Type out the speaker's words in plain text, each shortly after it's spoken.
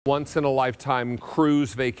Once in a lifetime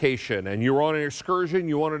cruise vacation and you were on an excursion,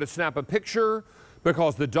 you wanted to snap a picture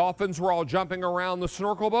because the dolphins were all jumping around the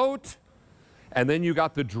snorkel boat, and then you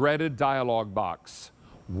got the dreaded dialogue box.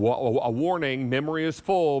 A warning, memory is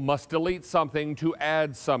full, must delete something to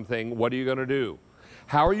add something. What are you going to do?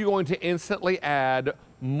 How are you going to instantly add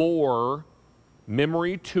more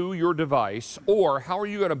memory to your device, or how are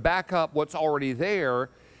you going to back up what's already there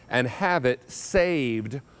and have it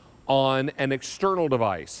saved on an external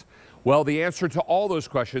device? Well, the answer to all those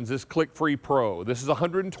questions is ClickFree Pro. This is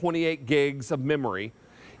 128 gigs of memory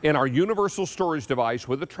in our universal storage device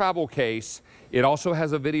with a travel case. It also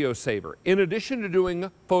has a video saver. In addition to doing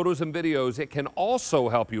photos and videos, it can also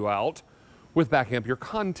help you out with backing up your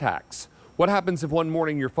contacts. What happens if one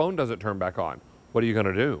morning your phone doesn't turn back on? What are you going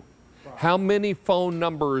to do? How many phone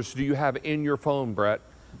numbers do you have in your phone, Brett?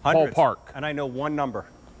 Hundreds. Ballpark. And I know one number.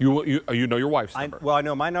 You know your wife's number. Well, I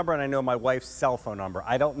know my number and I know my wife's cell phone number.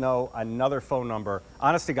 I don't know another phone number.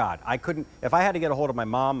 Honest to God, I couldn't. If I had to get a hold of my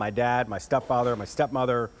mom, my dad, my stepfather, my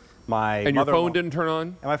stepmother, my and your phone didn't turn on?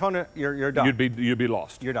 And my phone, you're done. You'd be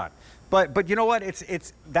lost. You're done. But you know what?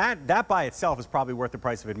 It's that by itself is probably worth the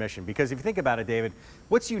price of admission, because if you think about it, David,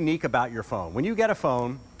 what's unique about your phone? When you get a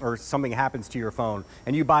phone or something happens to your phone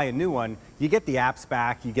and you buy a new one, you get the apps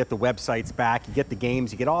back, you get the websites back, you get the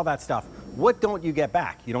games, you get all that stuff. What don't you get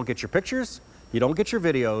back? You don't get your pictures, you don't get your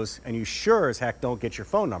videos, and you sure as heck don't get your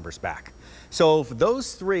phone numbers back. So for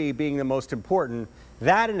those three being the most important,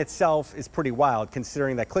 that in itself is pretty wild,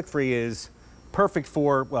 considering that ClickFree is perfect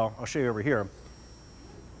for, well, I'll show you over here,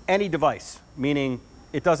 any device, meaning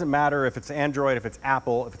it doesn't matter if it's Android, if it's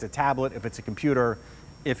Apple, if it's a tablet, if it's a computer,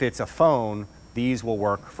 if it's a phone, these will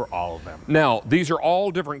work for all of them. Now, these are all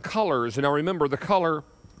different colors, and now remember, the color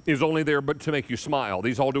is only there but to make you smile.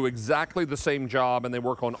 These all do exactly the same job, and they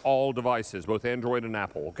work on all devices, both Android and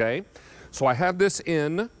Apple, okay? So I have this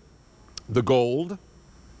in the gold.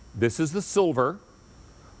 This is the silver.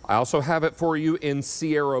 I also have it for you in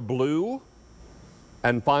Sierra blue.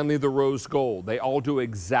 And finally, the rose gold. They all do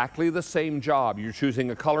exactly the same job. You're choosing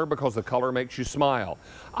a color because the color makes you smile.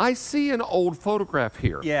 I see an old photograph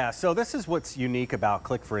here. Yeah, so this is what's unique about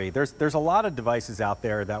ClickFree. There's a lot of devices out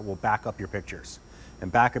there that will back up your pictures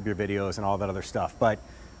and back up your videos and all that other stuff. But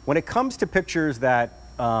when it comes to pictures that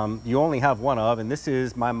you only have one of, and this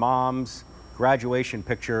is my mom's graduation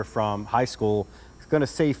picture from high school, it's going to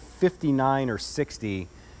say 59 or 60.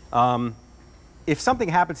 If something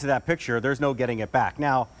happens to that picture, there's no getting it back.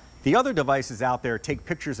 Now, the other devices out there take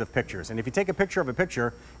pictures of pictures, and if you take a picture of a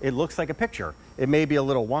picture, it looks like a picture. It may be a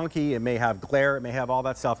little wonky, it may have glare, it may have all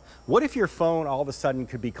that stuff. What if your phone all of a sudden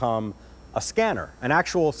could become a scanner, an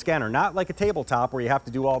actual scanner, not like a tabletop where you have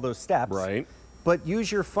to do all those steps, right? But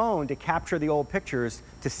use your phone to capture the old pictures,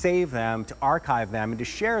 to save them, to archive them, and to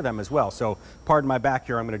share them as well. So, pardon my back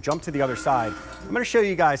here, I'm going to jump to the other side. I'm going to show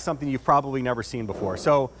you guys something you've probably never seen before.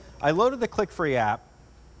 So, I loaded the ClickFree app,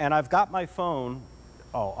 and I've got my phone.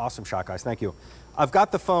 Oh, awesome shot, guys. Thank you. I've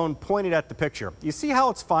got the phone pointed at the picture. You see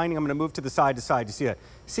how it's finding? I'm going to move to the side to side. You see it?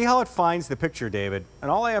 See how it finds the picture, David?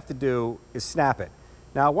 And all I have to do is snap it.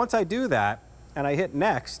 Now, once I do that, and I hit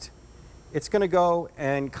next, it's going to go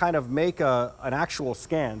and kind of make an actual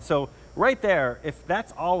scan. So right there, if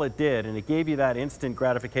that's all it did, and it gave you that instant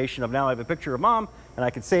gratification of now I have a picture of mom, and I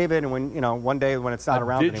can save it, and when, you know, one day when it's not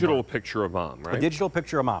around anymore. A digital picture of mom, right? A digital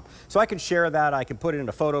picture of mom. So I can share that, I can put it in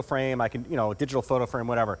a photo frame, I can, you know, a digital photo frame,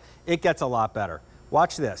 whatever. It gets a lot better.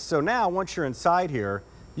 Watch this. So now, once you're inside here,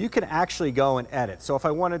 you can actually go and edit. So if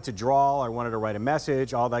I wanted to draw, I wanted to write a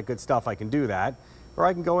message, all that good stuff, I can do that. Or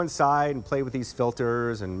I can go inside and play with these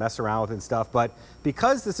filters and mess around with it and stuff. But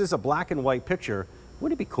because this is a black and white picture,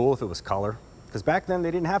 wouldn't it be cool if it was color? Because back then they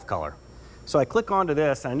didn't have color. So I click onto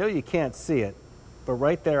this, and I know you can't see it, but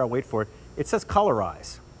right there, I'll wait for it. It says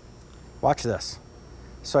colorize. Watch this.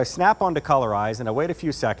 So I snap onto colorize, and I wait a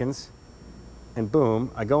few seconds, and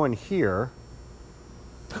boom, I go in here.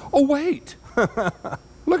 Oh, wait.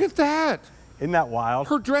 Look at that. Isn't that wild?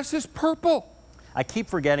 Her dress is purple. I keep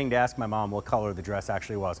forgetting to ask my mom what color the dress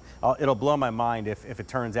actually was. It'll blow my mind if it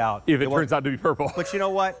turns out. If it turns out to be purple. But you know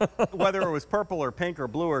what? Whether it was purple or pink or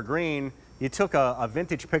blue or green, you took a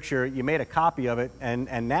vintage picture, you made a copy of it,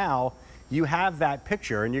 and now you have that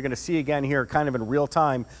picture, and you're going to see again here kind of in real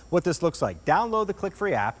time what this looks like. Download the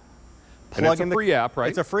ClickFree app. And it's a free app, right?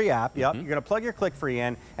 It's a free app, yep. You're going to plug your ClickFree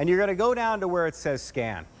in, and you're going to go down to where it says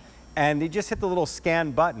scan. And you just hit the little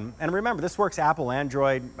scan button. And remember, this works Apple,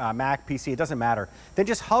 Android, Mac, PC, it doesn't matter. Then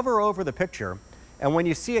just hover over the picture, And when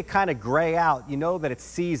you see it kind of gray out, you know that it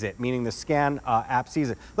sees it, meaning the scan app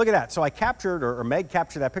sees it. Look at that. So I captured, or Meg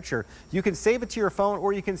captured that picture. You can save it to your phone,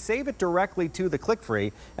 or you can save it directly to the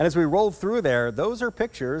ClickFree. And as we rolled through there, those are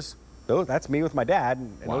pictures. That's me with my dad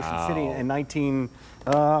in Ocean City in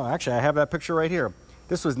actually, I have that picture right here.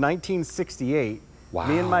 This was 1968. Wow.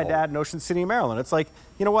 Me and my dad in Ocean City, Maryland. It's like,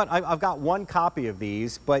 you know what? I've got one copy of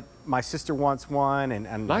these, but my sister wants one, and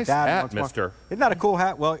nice my dad hat, wants mister. one. Isn't that a cool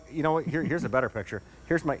hat? Well, you know what? Here's a better picture.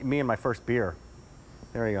 Here's me and my first beer.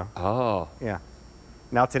 There you go. Oh. Yeah.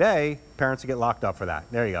 Now today, parents will get locked up for that.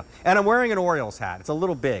 There you go. And I'm wearing an Orioles hat. It's a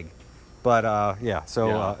little big, but yeah. So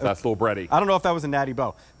yeah, that's a little bready. I don't know if that was a Natty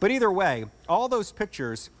Bow, but either way, all those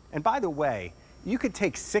pictures. And by the way, you could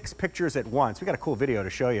take 6 pictures at once. We got a cool video to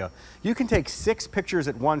show you. You can take 6 pictures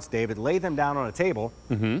at once, David, lay them down on a table,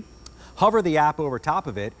 hover the app over top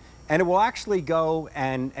of it, and it will actually go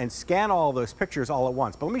and scan all those pictures all at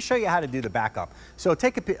once. But let me show you how to do the backup. So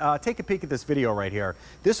take a peek at this video right here.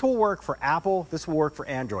 This will work for Apple. This will work for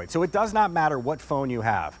Android. So it does not matter what phone you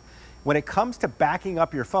have. When it comes to backing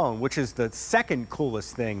up your phone, which is the second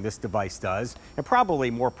coolest thing this device does, and probably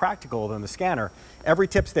more practical than the scanner, every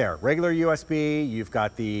tip's there. Regular USB, you've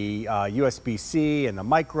got the USB-C and the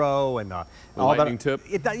micro and the lightning tip.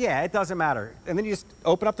 Yeah, it doesn't matter. And then you just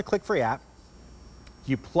open up the ClickFree app.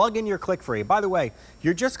 You plug in your ClickFree. By the way,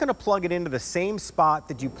 you're just going to plug it into the same spot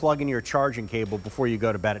that you plug in your charging cable before you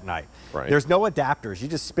go to bed at night. Right. There's no adapters. You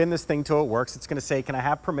just spin this thing till it works. It's going to say, can I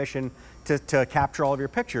have permission to capture all of your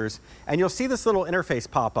pictures? And you'll see this little interface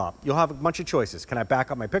pop up. You'll have a bunch of choices. Can I back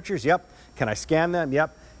up my pictures? Yep. Can I scan them?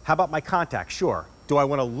 Yep. How about my contacts? Sure. Do I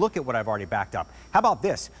want to look at what I've already backed up? How about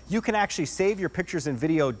this? You can actually save your pictures and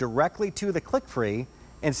video directly to the ClickFree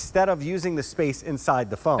instead of using the space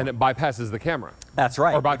inside the phone. And it bypasses the camera. That's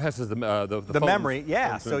right. Or bypasses the phone, memory,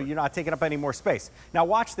 yeah, so you're not taking up any more space. Now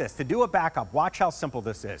watch this. To do a backup, watch how simple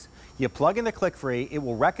this is. You plug in the ClickFree, it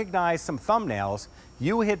will recognize some thumbnails,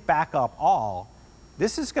 you hit backup all.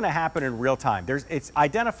 This is going to happen in real time. It's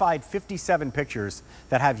identified 57 pictures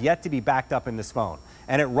that have yet to be backed up in this phone.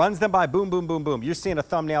 And it runs them by boom, boom, boom, boom. You're seeing a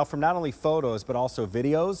thumbnail from not only photos, but also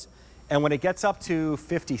videos. And when it gets up to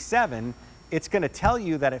 57, it's going to tell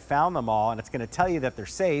you that it found them all, and it's going to tell you that they're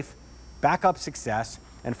safe, backup success.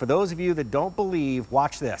 And for those of you that don't believe,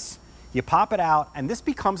 watch this. You pop it out, and this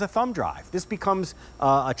becomes a thumb drive. This becomes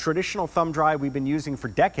a traditional thumb drive we've been using for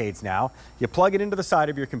decades now. You plug it into the side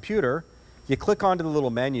of your computer. You click onto the little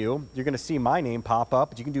menu. You're going to see my name pop up,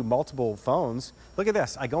 but you can do multiple phones. Look at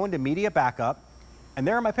this. I go into Media Backup, and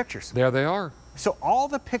there are my pictures. There they are. So all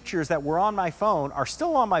the pictures that were on my phone are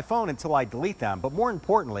still on my phone until I delete them. But more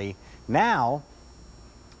importantly, now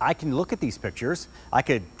I can look at these pictures. I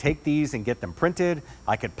could take these and get them printed.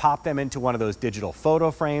 I could pop them into one of those digital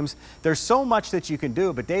photo frames. There's so much that you can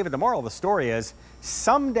do. But David, the moral of the story is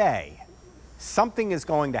someday something is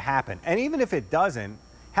going to happen. And even if it doesn't,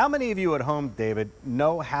 how many of you at home, David,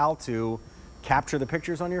 know how to capture the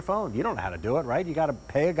pictures on your phone? You don't know how to do it, right? You got to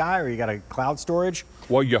pay a guy, or you got a cloud storage.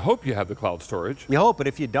 Well, you hope you have the cloud storage. You hope, but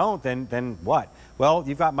if you don't, then what? Well,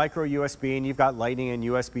 you've got micro USB, and you've got lightning and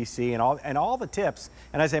USB-C and all the tips.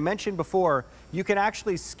 And as I mentioned before, you can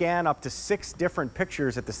actually scan up to 6 different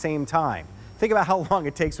pictures at the same time. Think about how long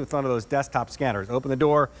it takes with one of those desktop scanners. Open the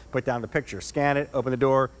door, put down the picture, scan it, open the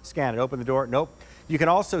door, scan it, open the door. Nope. You can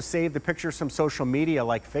also save the pictures from social media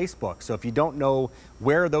like Facebook. So if you don't know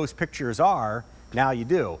where those pictures are, now you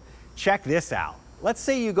do. Check this out. Let's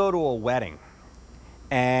say you go to a wedding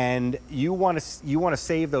and you want to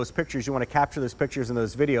save those pictures, you want to capture those pictures and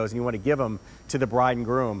those videos, and you want to give them to the bride and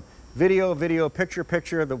groom. Video, picture,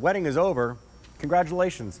 picture, the wedding is over,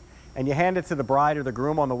 congratulations. And you hand it to the bride or the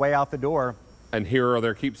groom on the way out the door. And here are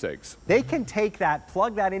their keepsakes. They can take that,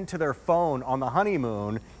 plug that into their phone on the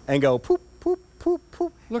honeymoon and go poop, poop, poop,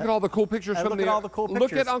 poop. Look at all the cool pictures from look at all the cool Look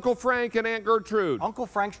pictures. at Uncle Frank and Aunt Gertrude. Uncle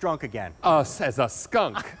Frank's drunk again. Us as a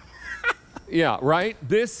skunk. Yeah, right?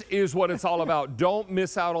 This is what it's all about. Don't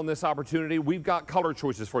miss out on this opportunity. We've got color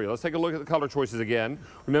choices for you. Let's take a look at the color choices again.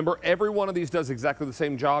 Remember, every one of these does exactly the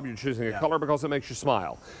same job. You're choosing a color because it makes you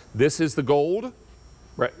smile. This is the gold.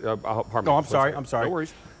 Pardon me. Oh, I'm sorry. No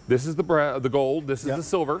worries. This is the gold. This is the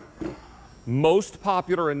silver. Most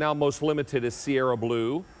popular and now most limited is Sierra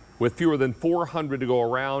Blue, with fewer than 400 to go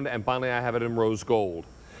around. And finally, I have it in rose gold.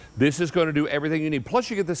 This is going to do everything you need. Plus,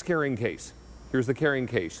 you get this carrying case. Here's the carrying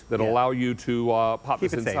case that'll allow you to pop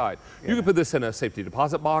this inside. You can put this in a safety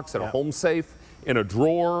deposit box, in a home safe, in a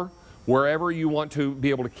drawer, wherever you want to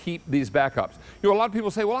be able to keep these backups. You know, a lot of people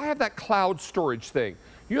say, well, I have that cloud storage thing.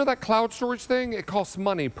 You know that cloud storage thing? It costs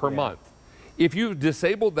money per month. If you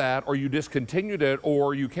disabled that, or you discontinued it,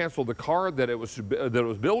 or you canceled the card that it was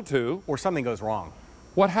billed to, or something goes wrong,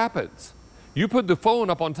 what happens? You put the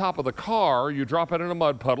phone up on top of the car, you drop it in a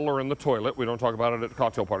mud puddle or in the toilet. We don't talk about it at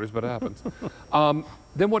cocktail parties, but it happens.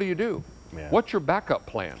 Then what do? Yeah. What's your backup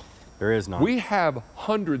plan? There is none. We have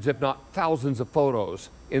hundreds, if not thousands, of photos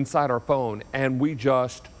inside our phone, and we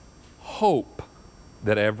just hope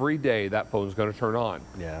that every day that phone's going to turn on.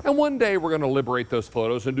 Yeah. And one day we're going to liberate those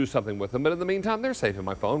photos and do something with them. But in the meantime, they're safe in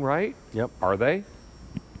my phone, right? Yep. Are they?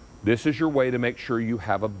 This is your way to make sure you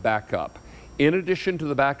have a backup. In addition to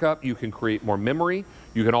the backup, you can create more memory.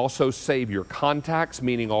 You can also save your contacts,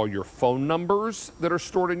 meaning all your phone numbers that are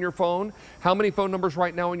stored in your phone. How many phone numbers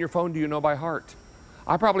right now in your phone do you know by heart?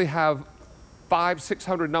 I probably have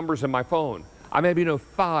 500-600 numbers in my phone. I maybe know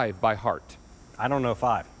 5 by heart. I don't know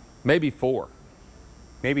 5. Maybe 4.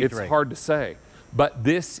 Maybe 3. It's hard to say. But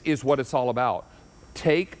this is what it's all about.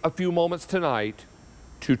 Take a few moments tonight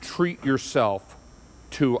to treat yourself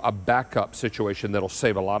to a backup situation that'll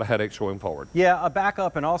save a lot of headaches going forward. Yeah, a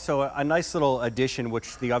backup, and also a nice little addition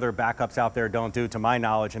which the other backups out there don't do to my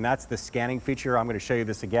knowledge, and that's the scanning feature. I'm going to show you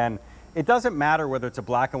this again. It doesn't matter whether it's a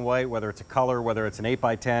black and white, whether it's a color, whether it's an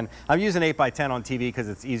 8x10. I'm using 8x10 on TV because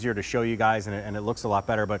it's easier to show you guys and it looks a lot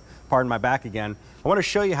better, but pardon my back again. I want to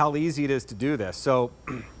show you how easy it is to do this. So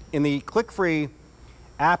in the ClickFree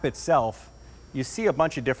app itself, you see a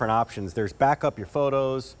bunch of different options. There's backup your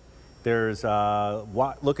photos, there's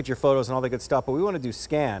look at your photos and all that good stuff, but we want to do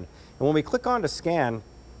scan. And when we click on to scan,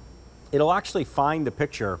 it'll actually find the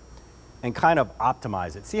picture and kind of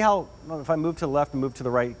optimize it. See how if I move to the left and move to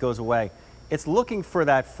the right, it goes away. It's looking for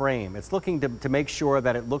that frame. It's looking to make sure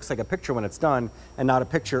that it looks like a picture when it's done and not a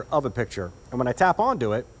picture of a picture. And when I tap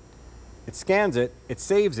onto it, it scans it, it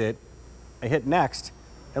saves it, I hit next,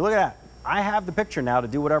 and look at that. I have the picture now to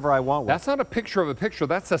do whatever I want with. That's not a picture of a picture,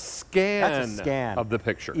 that's a scan, That's a scan of the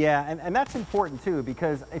picture. Yeah, and that's important too,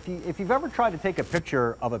 because if you've ever tried to take a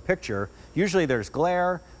picture of a picture, usually there's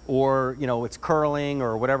glare or it's curling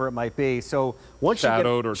or whatever it might be. So once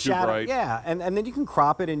shadowed you or too bright. Yeah, and then you can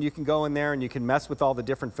crop it and you can go in there and you can mess with all the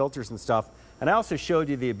different filters and stuff. And I also showed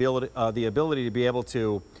you the ability to be able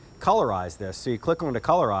to colorize this. So you click on to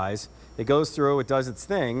colorize, it goes through, it does its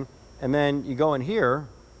thing, and then you go in here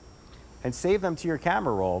and save them to your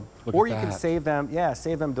camera roll. Or you can save them,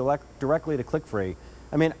 directly to ClickFree.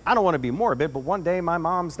 I mean, I don't want to be morbid, but one day my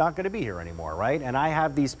mom's not going to be here anymore, right? And I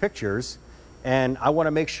have these pictures, and I want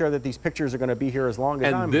to make sure that these pictures are going to be here as long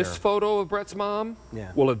as I'm here. And this photo of Brett's mom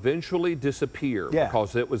will eventually disappear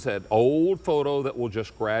because it was an old photo that will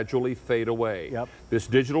just gradually fade away. Yep. This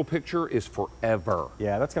digital picture is forever.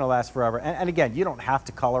 Yeah, that's going to last forever. And again, you don't have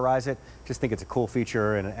to colorize it. Just think it's a cool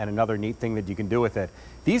feature and another neat thing that you can do with it.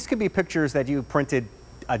 These could be pictures that you printed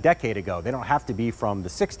a decade ago. They don't have to be from the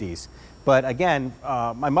 60s. But again,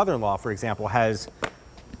 my mother-in-law, for example, has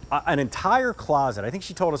an entire closet. I think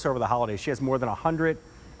she told us over the holidays she has more than 100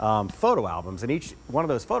 photo albums, and each one of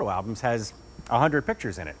those photo albums has 100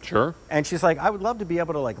 pictures in it. Sure. And she's like, I would love to be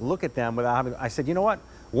able to look at them without having. I said, you know what?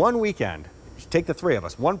 One weekend, take the 3 of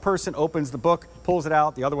us. One person opens the book, pulls it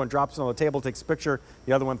out, the other one drops it on the table, takes a picture,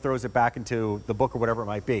 the other one throws it back into the book or whatever it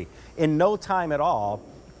might be. In no time at all,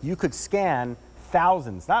 you could scan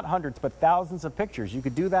thousands, not hundreds, but thousands of pictures. You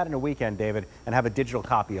could do that in a weekend, David, and have a digital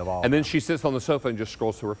copy of all. And then she sits on the sofa and just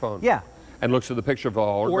scrolls through her phone. Yeah. And looks at the picture of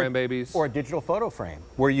all her grandbabies. Or a digital photo frame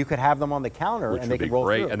where you could have them on the counter and they could roll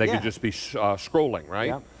through. And they could just be scrolling, right?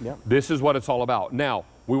 Yep, yep. This is what it's all about. Now,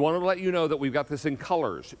 we want to let you know that we've got this in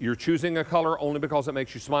colors. You're choosing a color only because it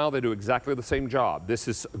makes you smile. They do exactly the same job. This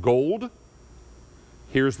is gold.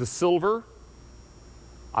 Here's the silver.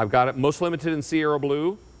 I've got it most limited in Sierra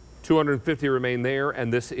Blue. 250 remain there,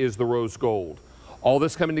 and this is the rose gold. All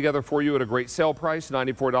this coming together for you at a great sale price,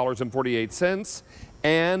 $94.48.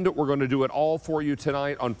 And we're going to do it all for you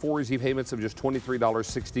tonight on 4 easy payments of just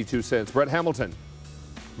 $23.62. Brett Hamilton,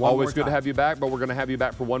 always good to have you back, but we're going to have you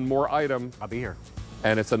back for one more item. I'll be here.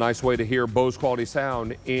 And it's a nice way to hear Bose quality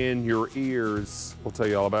sound in your ears. We'll tell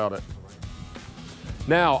you all about it.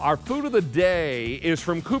 Now, our food of the day is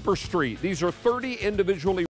from Cooper Street. These are 30 individually